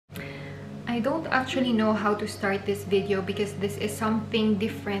I don't actually know how to start this video because this is something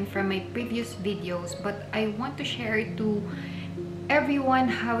different from my previous videos, but I want to share to everyone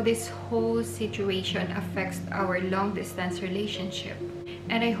how this whole situation affects our long distance relationship.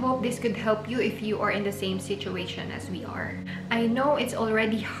 And I hope this could help you if you are in the same situation as we are. I know it's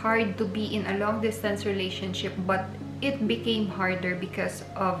already hard to be in a long distance relationship, but it became harder because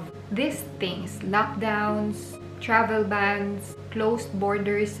of these things: lockdowns, travel bans, closed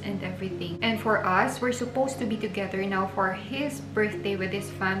borders, and everything. And for us, we're supposed to be together now for his birthday with his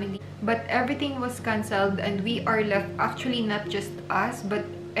family, but everything was cancelled and we are left, actually not just us, but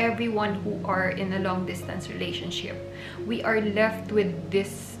everyone who are in a long distance relationship. We are left with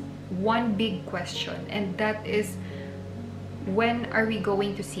this one big question, and that is, when are we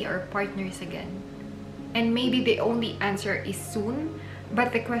going to see our partners again? And maybe the only answer is soon,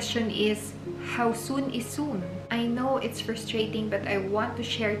 but the question is, how soon is soon? I know it's frustrating, but I want to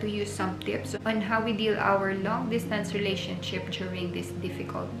share to you some tips on how we deal our long distance relationship during this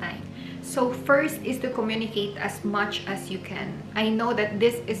difficult time. So first is to communicate as much as you can. I know that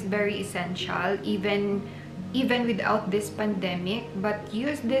this is very essential even without this pandemic, but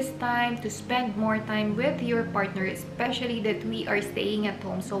use this time to spend more time with your partner, especially that we are staying at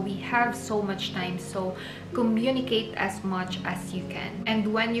home, so we have so much time. So communicate as much as you can, and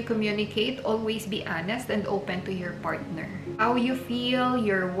when you communicate, always be honest and open to your partner, how you feel,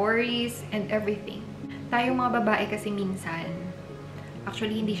 your worries, and everything. Tayong mga babae kasi minsan,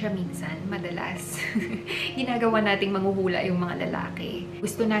 actually, hindi siya minsan, madalas, ginagawa nating manghuhula yung mga lalaki.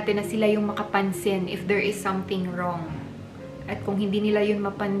 Gusto natin na sila yung makapansin if there is something wrong. At kung hindi nila yun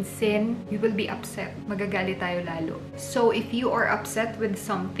mapansin, we will be upset. Magagalit tayo lalo. So, if you are upset with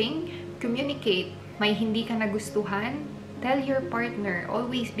something, communicate. May hindi ka nagustuhan, tell your partner.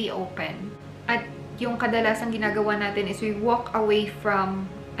 Always be open. At yung kadalasan ginagawa natin is we walk away from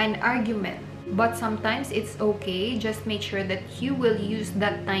an argument. But sometimes it's okay, just make sure that you will use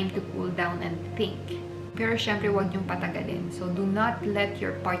that time to cool down and think. Pero syempre, huwag niyong patagalin. So do not let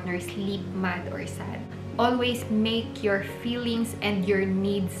your partner sleep mad or sad. Always make your feelings and your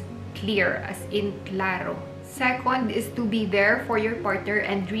needs clear, as in klaro. Second is to be there for your partner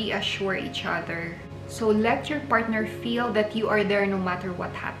and reassure each other. So let your partner feel that you are there no matter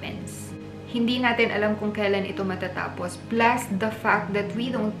what happens. Hindi natin alam kung kailan ito matatapos, plus the fact that we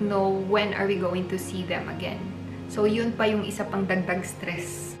don't know when are we going to see them again. So yun pa yung isa pang dagdag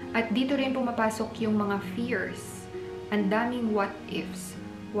stress. At dito rin pumapasok yung mga fears. Ang daming what ifs.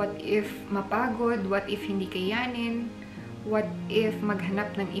 What if mapagod? What if hindi kayanin? What if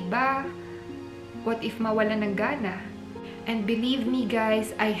maghanap ng iba? What if mawala ng gana? And believe me guys,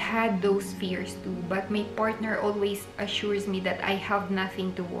 I had those fears too, but my partner always assures me that I have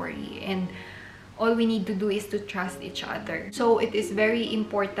nothing to worry and all we need to do is to trust each other. So it is very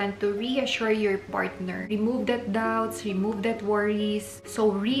important to reassure your partner. Remove that doubts, remove that worries.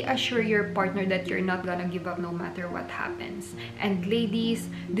 So reassure your partner that you're not gonna give up no matter what happens. And ladies,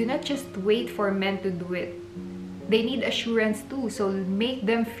 do not just wait for men to do it. They need assurance too, so make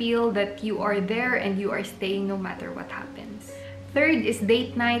them feel that you are there and you are staying no matter what happens. Third is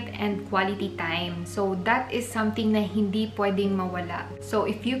date night and quality time. So that is something na hindi pwedeng mawala. So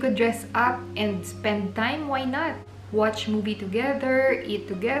if you could dress up and spend time, why not? Watch movie together, eat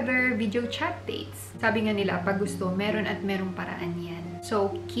together, video chat dates. Sabi nga nila, pag gusto, meron at merong paraan yan.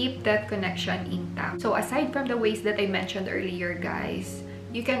 So keep that connection intact. So aside from the ways that I mentioned earlier, guys,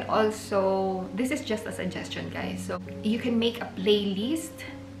 you can also, this is just a suggestion guys, so you can make a playlist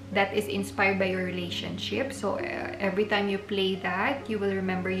that is inspired by your relationship. So every time you play that, you will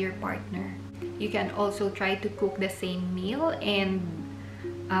remember your partner. You can also try to cook the same meal and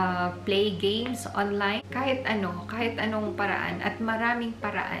play games online. Kahit anong paraan, at maraming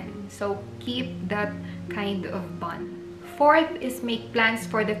paraan. So keep that kind of bond. Fourth is make plans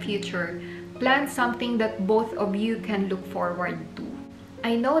for the future. Plan something that both of you can look forward to.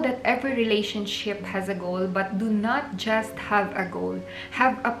 I know that every relationship has a goal, but do not just have a goal.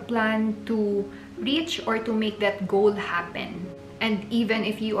 Have a plan to reach or to make that goal happen. And even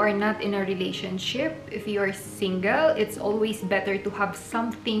if you are not in a relationship, if you are single, it's always better to have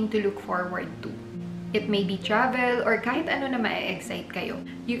something to look forward to. It may be travel or kahit ano na ma-excite kayo.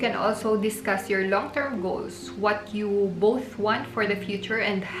 You can also discuss your long-term goals, what you both want for the future,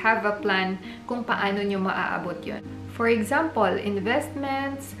 and have a plan kung paano nyo maaabot yun. For example,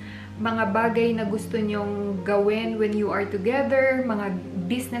 investments, mga bagay na gusto nyong gawin when you are together, mga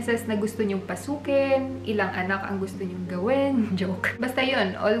businesses na gusto nyong pasukin, ilang anak ang gusto nyong gawin, joke. Basta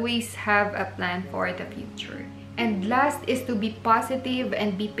yun, always have a plan for the future. And last is to be positive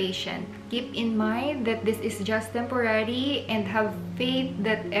and be patient. Keep in mind that this is just temporary and have faith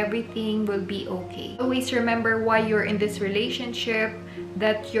that everything will be okay. Always remember why you're in this relationship,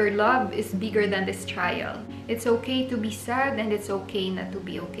 that your love is bigger than this trial. It's okay to be sad and it's okay not to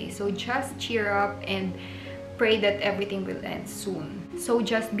be okay. So just cheer up and pray that everything will end soon. So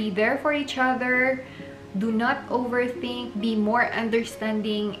just be there for each other. Do not overthink, be more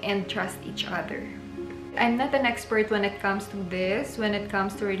understanding, and trust each other. I'm not an expert when it comes to this, when it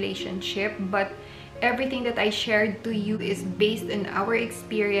comes to relationship, but everything that I shared to you is based on our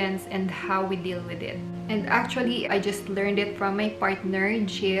experience and how we deal with it. And actually, I just learned it from my partner,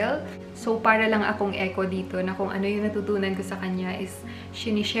 Jill. So para lang akong echo dito na kung ano yung natutunan ko sa kanya is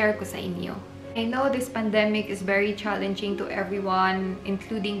sinishare ko sa inyo. I know this pandemic is very challenging to everyone,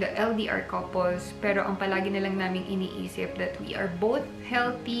 including the LDR couples, pero ang palagi na lang naming iniisip that we are both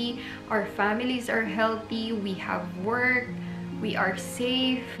healthy, our families are healthy, we have work, we are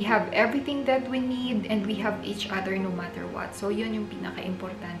safe, we have everything that we need, and we have each other no matter what. So yun yung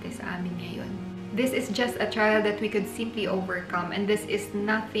pinaka-importante sa amin ngayon. This is just a trial that we could simply overcome, and this is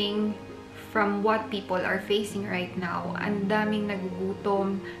nothing from what people are facing right now. Ang daming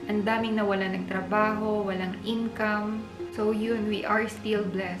nagugutom, ang daming nawalan ng trabaho, walang income. So yun, we are still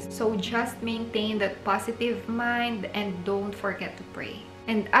blessed. So just maintain that positive mind and don't forget to pray.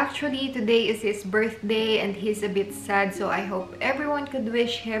 And actually, today is his birthday and he's a bit sad, so I hope everyone could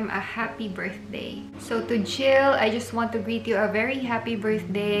wish him a happy birthday. So to Jill, I just want to greet you a very happy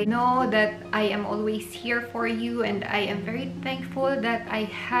birthday. Know that I am always here for you and I am very thankful that I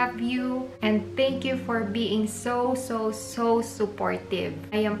have you. And thank you for being so supportive.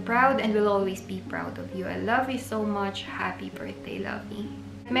 I am proud and will always be proud of you. I love you so much. Happy birthday, Lovey.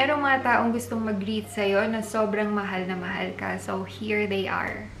 Merong mga taong gustong mag-greet sa'yo na sobrang mahal na mahal ka. So, here they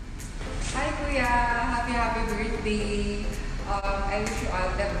are. Hi, Kuya! Happy birthday! I wish you all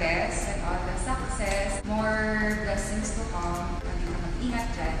the best and all the success. More blessings to come. Mag-ingat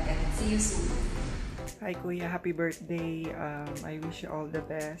dyan and see you soon. Hi, Kuya! Happy birthday! I wish you all the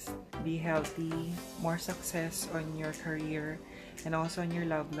best. Be healthy. More success on your career and also on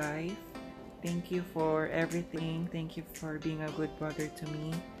your love life. Thank you for everything. Thank you for being a good brother to me.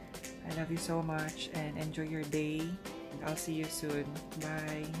 I love you so much and enjoy your day. I'll see you soon.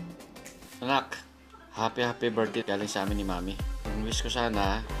 Bye. Anak, happy birthday galing sa amin ni Mami. Ang wish ko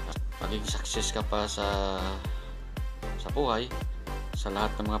sana, maging success ka pa sa buhay, sa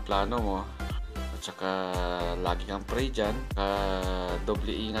lahat ng mga plano mo. At saka lagi kang pray dyan. Doble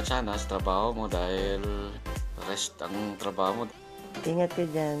ingat sana sa trabaho mo dahil rest ang trabaho mo. Ingat ka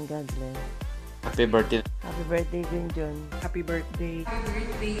dyan. God bless. Happy birthday. Happy birthday, Junjun. Happy birthday. Happy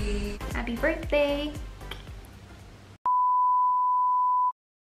birthday! Happy birthday!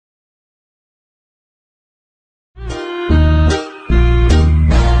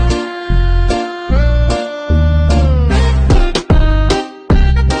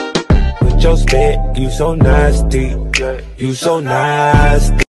 With your spit, you so nasty. You so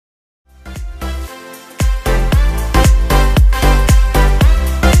nasty.